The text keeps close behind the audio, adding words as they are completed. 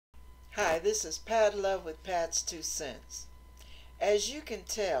Hi, this is Pat Love with Pat's 2 Cents. As you can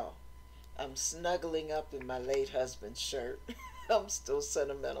tell, I'm snuggling up in my late husband's shirt. I'm still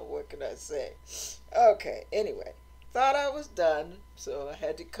sentimental, what can I say? Okay, anyway, thought I was done, so I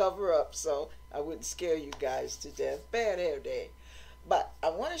had to cover up so I wouldn't scare you guys to death. Bad hair day. But I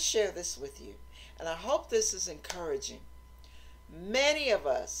want to share this with you, and I hope this is encouraging. Many of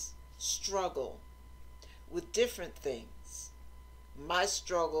us struggle with different things. My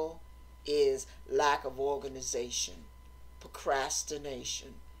struggle is lack of organization,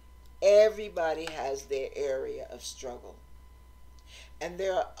 procrastination. Everybody has their area of struggle. And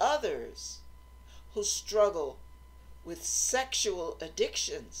there are others who struggle with sexual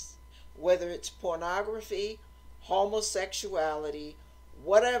addictions, whether it's pornography, homosexuality,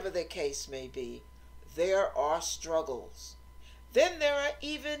 whatever the case may be. There are struggles. Then there are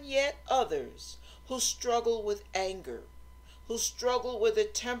even yet others who struggle with anger, who struggle with a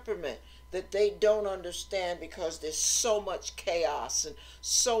temperament that they don't understand because there's so much chaos and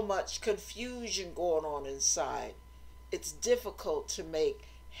so much confusion going on inside. It's difficult to make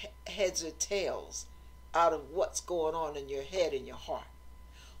heads or tails out of what's going on in your head and your heart.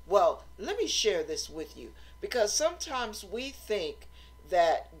 Well, let me share this with you, because sometimes we think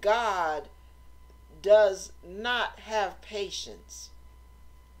that God does not have patience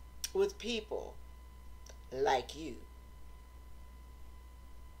with people like you.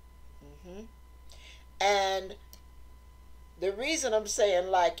 And the reason I'm saying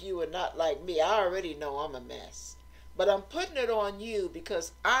like you and not like me, I already know I'm a mess. But I'm putting it on you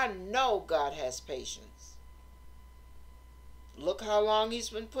because I know God has patience. Look how long he's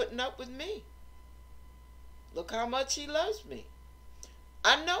been putting up with me. Look how much he loves me.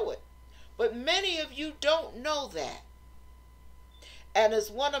 I know it. But many of you don't know that. And as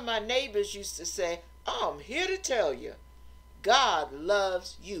one of my neighbors used to say, I'm here to tell you, God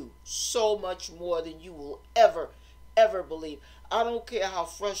loves you so much more than you will ever believe. I don't care how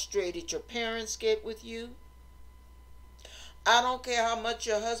frustrated your parents get with you. I don't care how much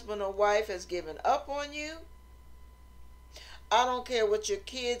your husband or wife has given up on you. I don't care what your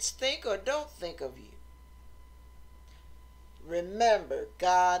kids think or don't think of you. Remember,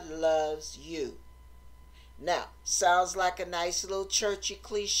 God loves you. Now, sounds like a nice little churchy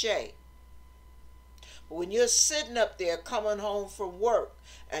cliche. But when you're sitting up there coming home from work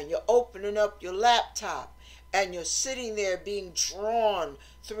and you're opening up your laptop and you're sitting there being drawn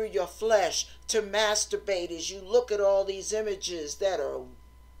through your flesh to masturbate as you look at all these images that are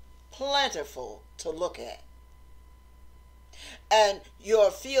plentiful to look at, and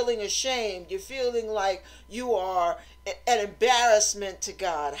you're feeling ashamed, you're feeling like you are an embarrassment to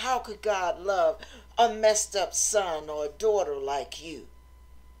God. How could God love a messed up son or daughter like you?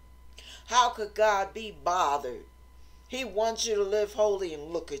 How could God be bothered? He wants you to live holy,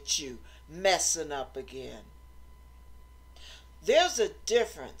 and look at you messing up again. There's a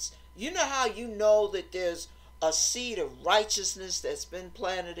difference. You know how you know that there's a seed of righteousness that's been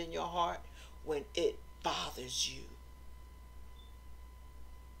planted in your heart? When it bothers you.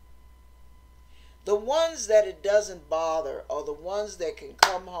 The ones that it doesn't bother are the ones that can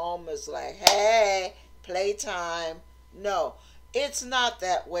come home as like, hey, playtime. No, it's not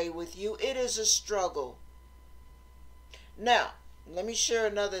that way with you. It is a struggle. Now, let me share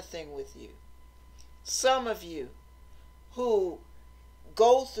another thing with you. Some of you who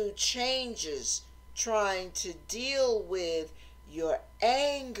go through changes trying to deal with your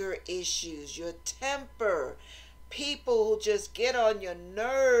anger issues, your temper, people who just get on your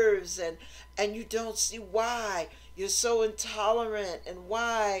nerves and you don't see why you're so intolerant and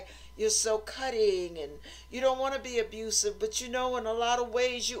why you're so cutting, and you don't want to be abusive, but you know in a lot of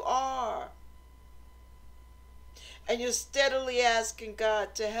ways you are. And you're steadily asking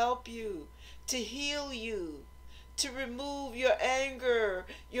God to help you, to heal you, to remove your anger,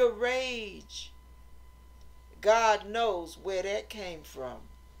 your rage. God knows where that came from.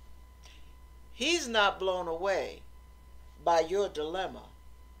 He's not blown away by your dilemma.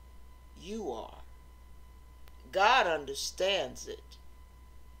 You are. God understands it.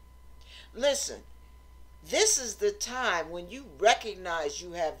 Listen, this is the time when you recognize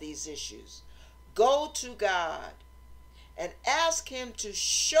you have these issues. Go to God and ask him to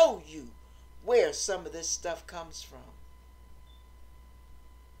show you where some of this stuff comes from.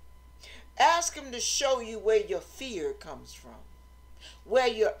 Ask him to show you where your fear comes from, where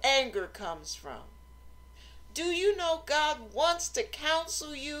your anger comes from. Do you know God wants to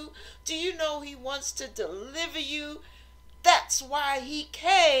counsel you? Do you know he wants to deliver you? That's why he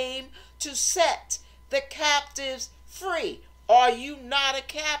came to set the captives free. Are you not a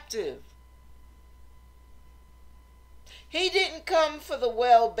captive? He didn't come for the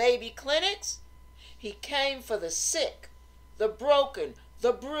well baby clinics. He came for the sick, the broken,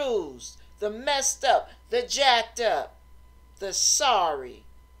 the bruised, the messed up, the jacked up, the sorry,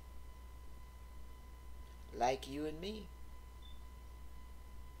 like you and me.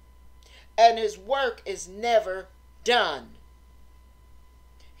 And his work is never done.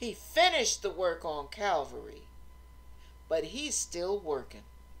 He finished the work on Calvary, but he's still working.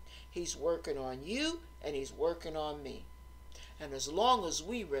 He's working on you and he's working on me. And as long as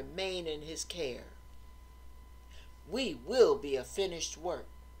we remain in his care, we will be a finished work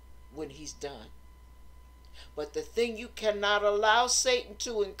when he's done. But the thing you cannot allow Satan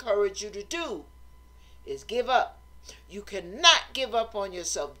to encourage you to do is give up. You cannot give up on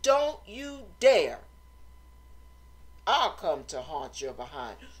yourself. Don't you dare. I'll come to haunt your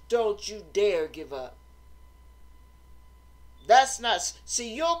behind. Don't you dare give up. That's not,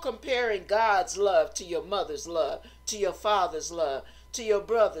 see, you're comparing God's love to your mother's love, to your father's love, to your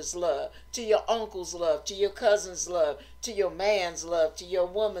brother's love, to your uncle's love, to your cousin's love, to your man's love, to your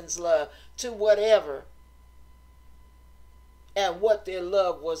woman's love, to whatever, and what their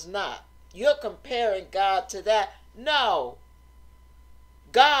love was not. You're comparing God to that. No.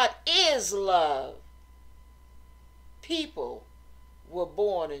 God is love. People were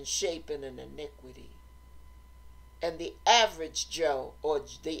born and shapen in iniquity. And the average Joe or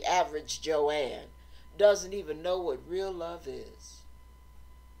the average Joanne doesn't even know what real love is.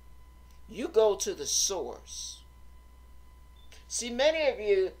 You go to the source. See, many of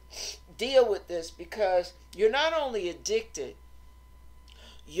you deal with this because you're not only addicted,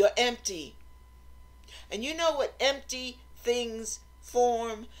 you're empty. And you know what empty things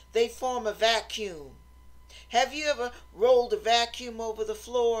form? They form a vacuum. Have you ever rolled a vacuum over the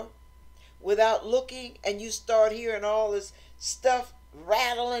floor without looking, and you start hearing all this stuff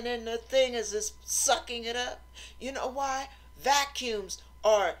rattling in the thing as it's sucking it up? You know why? Vacuums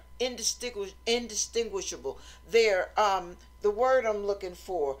are indistinguishable. They're the word I'm looking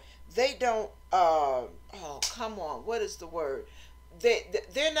for. They don't oh, come on, what is the word?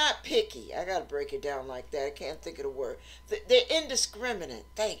 They're not picky. I gotta break it down like that. I can't think of the word. They're indiscriminate.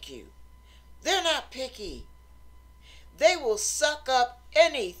 Thank you. They're not picky. They will suck up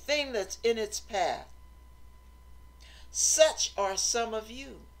anything that's in its path. Such are some of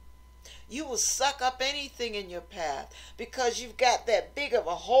you. You will suck up anything in your path because you've got that big of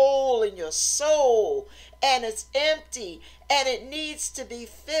a hole in your soul and it's empty and it needs to be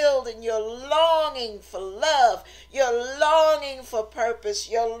filled, and you're longing for love. You're longing for purpose.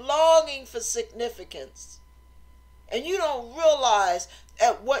 You're longing for significance. And you don't realize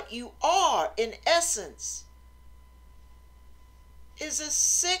that what you are in essence is a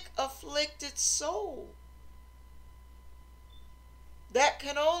sick, afflicted soul that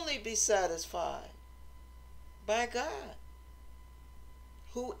can only be satisfied by God,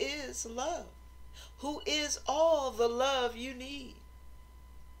 who is love, who is all the love you need.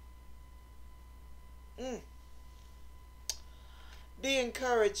 Be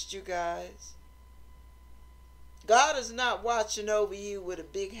encouraged, you guys. God is not watching over you with a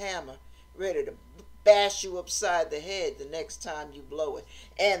big hammer, ready to bash you upside the head the next time you blow it,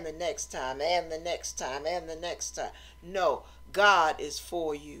 and the next time, and the next time, and the next time. No, God is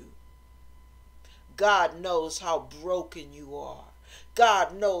for you. God knows how broken you are.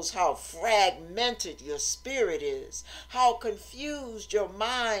 God knows how fragmented your spirit is, how confused your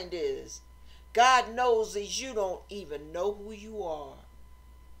mind is. God knows that you don't even know who you are.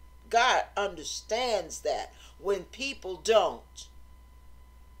 God understands that when people don't.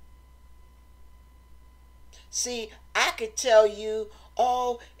 See, I could tell you,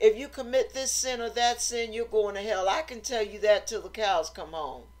 oh, if you commit this sin or that sin, you're going to hell. I can tell you that till the cows come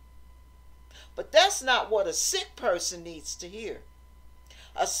home. But that's not what a sick person needs to hear.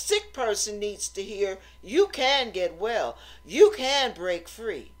 A sick person needs to hear, you can get well, you can break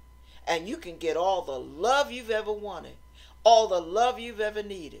free, and you can get all the love you've ever wanted, all the love you've ever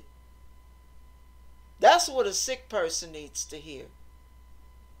needed. That's what a sick person needs to hear.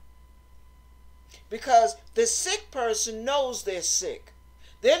 Because the sick person knows they're sick.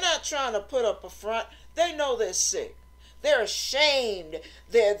 They're not trying to put up a front. They know they're sick. They're ashamed.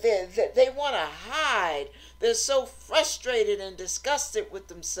 They want to hide. They're so frustrated and disgusted with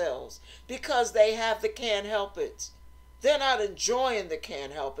themselves because they have the can't help it. They're not enjoying the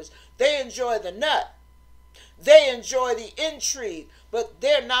can't help it. They enjoy the nut. They enjoy the intrigue, but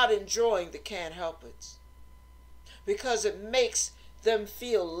they're not enjoying the can't help it because it makes them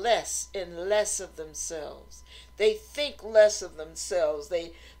feel less and less of themselves. They think less of themselves.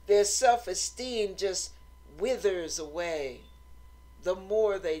 Their self-esteem just withers away. The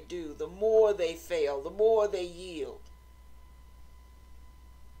more they do, the more they fail, the more they yield.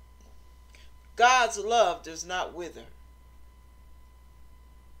 God's love does not wither.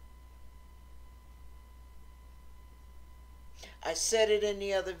 I said it in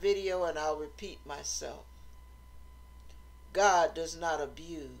the other video and I'll repeat myself. God does not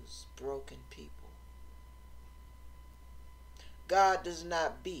abuse broken people. God does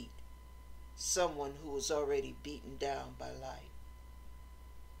not beat someone who is already beaten down by life.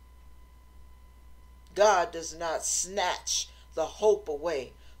 God does not snatch the hope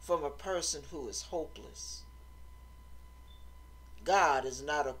away from a person who is hopeless. God is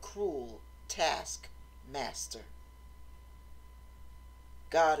not a cruel taskmaster.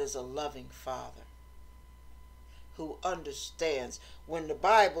 God is a loving Father who understands. When the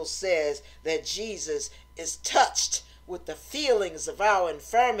Bible says that Jesus is touched with the feelings of our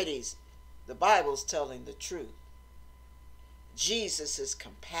infirmities, the Bible's telling the truth. Jesus is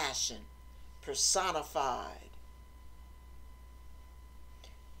compassion personified.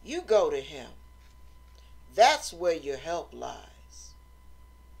 You go to him. That's where your help lies.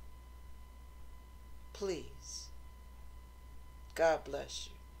 Please. God bless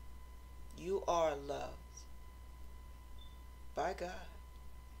you. You are loved by God.